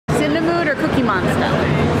or Cookie Monster?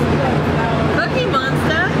 Cookie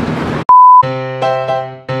Monster?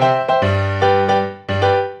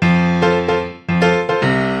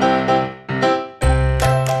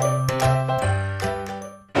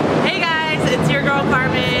 Hey guys, it's your girl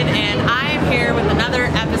Carmen, and I am here with another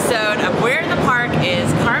episode of Where in the Park is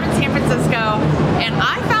Carmen, San Francisco. And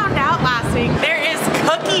I found out last week there is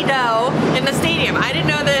cookie dough in the stadium. I didn't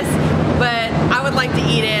know this, but I would like to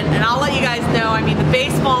eat it, and I'll let you guys know. I mean, the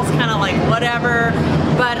baseball's kind of like whatever,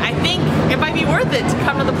 but I think it might be worth it to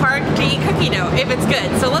come to the park to eat cookie dough if it's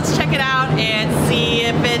good. So let's check it out and see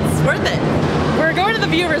if it's worth it. We're going to the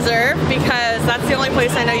View Reserve because that's the only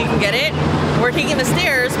place I know you can get it. We're taking the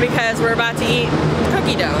stairs because we're about to eat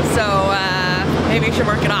cookie dough, so maybe we should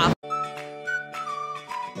work it off.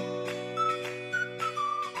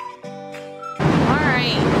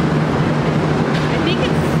 Alright. I think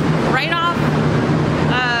it's right off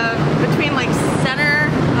between like center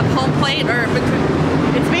of home plate, or between,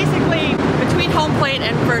 it's basically between home plate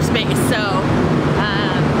and first base, so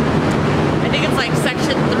I think it's like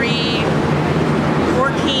section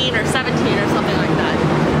 314 or 17 or something like that.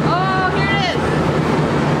 Oh, here it is!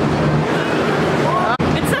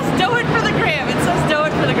 It says do it for the gram. It says do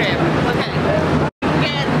it for the gram. Okay. You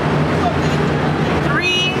get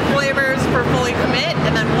 3 flavors for fully commit,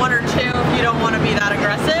 and then 1 or 2 if you don't want to be that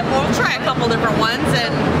aggressive. We'll try a couple different ones,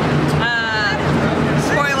 and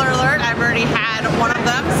spoiler alert, I've already had one of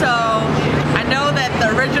them, so I know that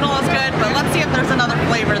the original is good, but let's see if there's another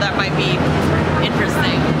flavor that might be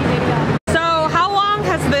interesting. So how long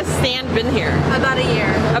has this stand been here? About a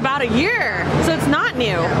year. About a year? So it's not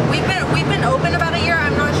new. Yeah. We've been open about a year.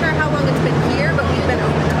 I'm not sure how long it's been here, but we've been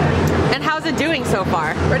open about a year. And how's it doing so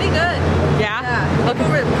far? Pretty good. Yeah? Yeah.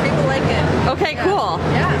 People like it. Okay, yeah. cool.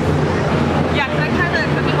 Yeah. Yeah, can I try the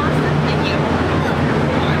Cookie Monster? Thank you.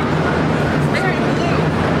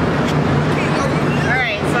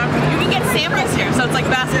 Alright, so you can get samples here, so it's like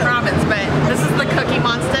Baskin Robbins, but this is the Cookie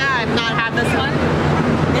Monster. I've not had this one.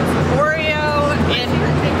 It's Oreo and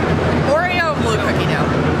blue cookie dough.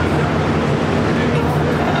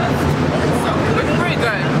 It's pretty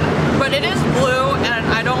good, but it is blue, and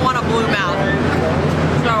I don't want a blue mouth,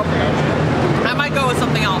 so I might go with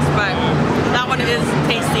something else, but that one is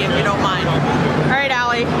tasty if you don't mind. Alright,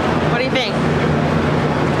 Allie, what do you think?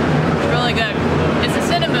 It's really good. It's a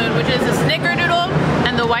cinnamon, which is a snickerdoodle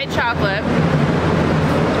and the white chocolate.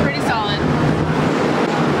 It's pretty solid.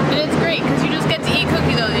 And it's great because you just get to eat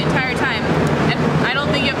cookie dough the entire time. And I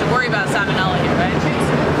don't think you have to worry about salmonella here, right?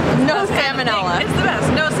 No salmonella. It's the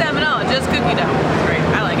best. No salmonella, just cookie dough. It's great.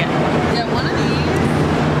 I like it. Yeah, one of these.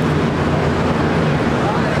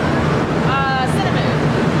 Cinnamon.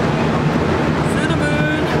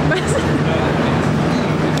 Cinnamon.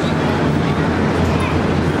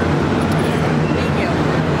 Thank you.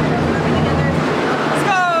 Let's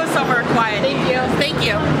go somewhere quiet. Thank you. Thank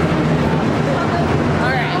you.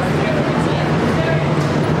 Alright.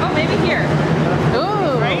 Oh, maybe here.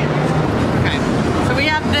 Ooh. Right? Okay. So we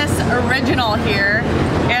have this original here,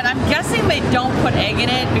 and I'm guessing they don't put egg in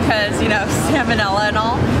it because, you know, salmonella and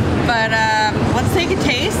all. But let's take a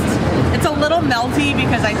taste. It's a little melty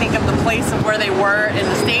because I think of the place of where they were in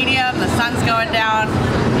the stadium. The sun's going down,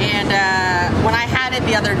 and when I had it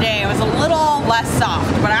the other day, it was a little less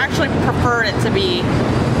soft, but I actually prefer it to be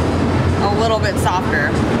a little bit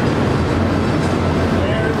softer.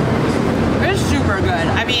 It's super good.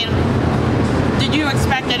 I mean, did you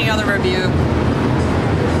expect any other review?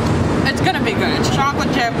 It's gonna be good. It's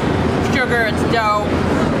chocolate chip, sugar, it's dough.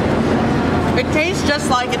 It tastes just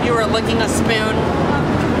like if you were licking a spoon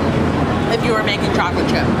if you were making chocolate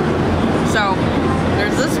chip. So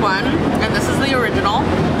there's this one, and this is the original.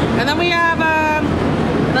 And then we have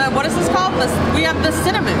what is this called? We have the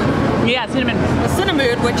cinnamon. Yeah, cinnamon. The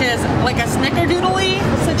cinnamon, which is like a snickerdoodly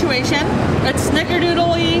situation. It's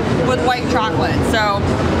snickerdoodly with white chocolate. So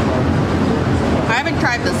I haven't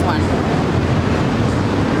tried this one.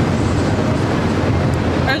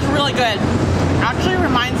 It's really good. Actually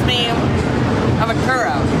reminds me of a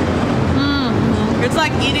churro. It's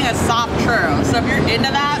like eating a soft churro. So if you're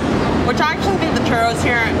into that, which I actually think the churros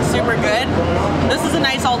here aren't super good, this is a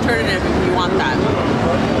nice alternative if you want that.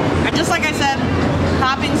 And just like I said,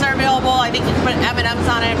 toppings are available. I think you can put M&Ms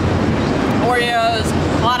on it, Oreos,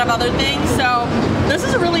 a lot of other things. So this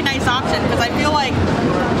is a really nice option because I feel like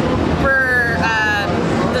for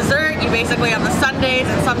dessert, you basically have the sundaes,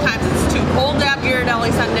 and sometimes it's too cold to have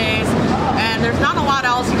Ghirardelli sundaes. And there's not a lot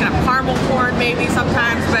else. You can have caramel corn maybe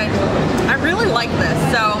sometimes, but I really like this.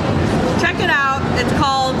 So check it out. It's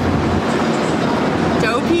called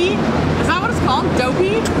Doughp. Is that what it's called? Doughp?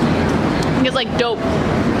 I think it's like dope.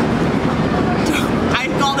 I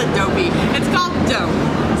called it Doughp.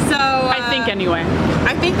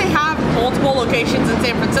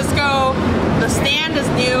 San Francisco. The stand is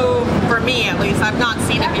new for me, at least. I've not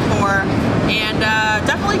seen it before. And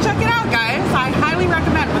definitely check it out, guys. I highly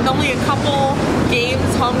recommend. With only a couple games,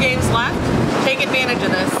 home games left, take advantage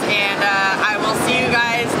of this. And I will see you guys